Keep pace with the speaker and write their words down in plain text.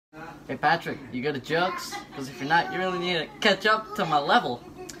Hey Patrick, you got a jokes? Because if you're not, you really need to catch up to my level.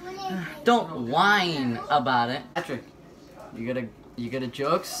 Don't whine about it. Patrick, you got a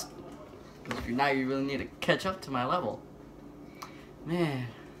jokes? Because if you're not, you really need to catch up to my level. Man,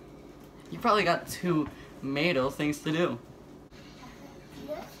 you probably got tomato things to do.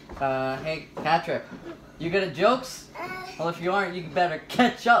 Hey Patrick, you got a jokes? Well, if you aren't, you better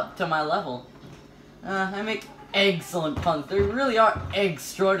catch up to my level. I make excellent puns. They really are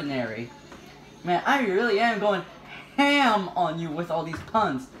extraordinary. Man, I really am going ham on you with all these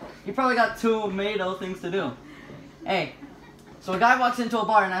puns. You probably got tomato things to do. Hey, so a guy walks into a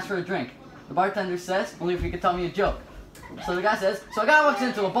bar and asks for a drink. The bartender says, only if you can tell me a joke. So the guy says, so a guy walks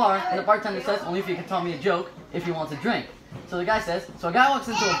into a bar and the bartender says, only if you can tell me a joke if he wants a drink. So the guy says, so a guy walks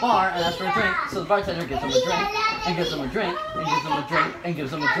into a bar and asks for a drink, so the bartender gives him a drink, and gives him a drink, and gives him a drink, and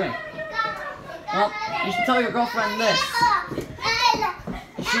gives him a drink. Well, you should tell your girlfriend this.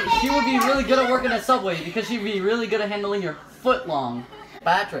 She would be really good at working at Subway because she'd be really good at handling your foot long.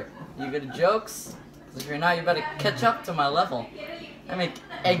 Patrick, you good at jokes? Because if you're not, you better catch up to my level. I make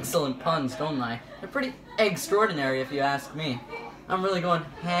excellent puns, don't I? They're pretty extraordinary if you ask me. I'm really going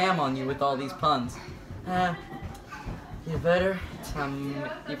ham on you with all these puns. You better,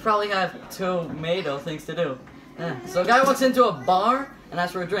 you probably have tomato things to do. So a guy walks into a bar and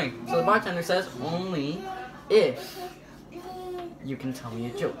asks for a drink. So the bartender says, only if you can tell me a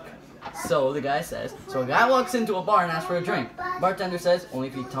joke. So the guy says, so a guy walks into a bar and asks for a drink. Bartender says, only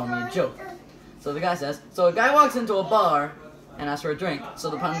if you tell me a joke. So the guy says, so a guy walks into a bar and asks for a drink. So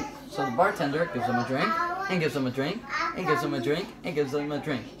the bartender gives him a drink, and gives him a drink, and gives him a drink, and gives him a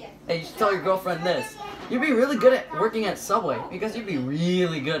drink. Hey, you should tell your girlfriend this. You'd be really good at working at Subway because you'd be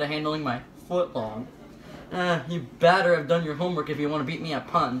really good at handling my foot long. You better have done your homework if you want to beat me at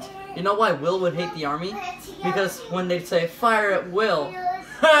puns. You know why Will would hate the army? Because when they'd say, fire at Will.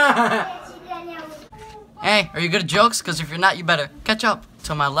 Hey, are you good at jokes? Because if you're not, you better catch up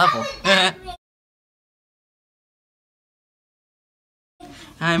to my level.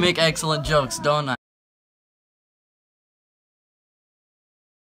 I make excellent jokes, don't I?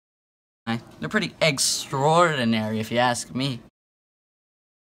 They're pretty extraordinary if you ask me.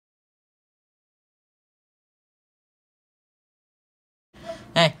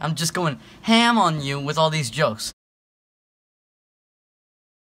 Hey, I'm just going ham on you with all these jokes.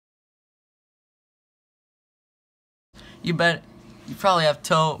 You probably have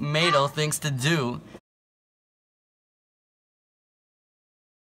tomato things to do.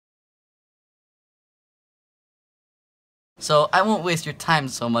 So I won't waste your time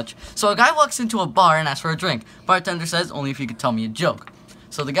so much. So a guy walks into a bar and asks for a drink. Bartender says, only if you could tell me a joke.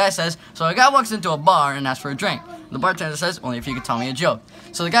 So the guy says, so a guy walks into a bar and asks for a drink. The bartender says, only if you could tell me a joke.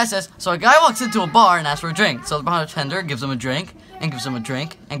 So the guy says, so a guy walks into a bar and asks for a drink. So the bartender gives him a drink, and gives him a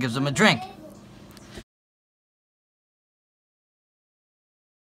drink, and gives him a drink.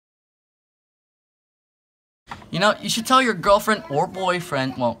 You know, you should tell your girlfriend or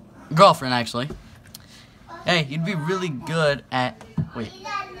boyfriend, well, girlfriend actually. Hey, you'd be really good at, wait.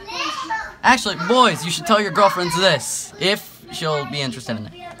 Actually, boys, you should tell your girlfriends this, if she'll be interested in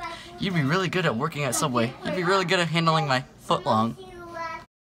it. You'd be really good at working at Subway. You'd be really good at handling my foot long.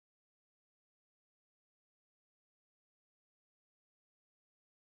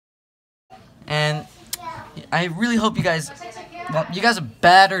 And I really hope you guys have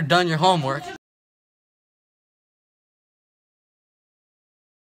better done your homework.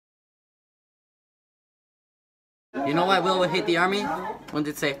 You know why Will would hate the army? When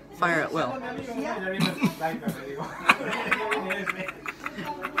they'd say, fire at Will.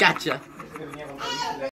 Gotcha.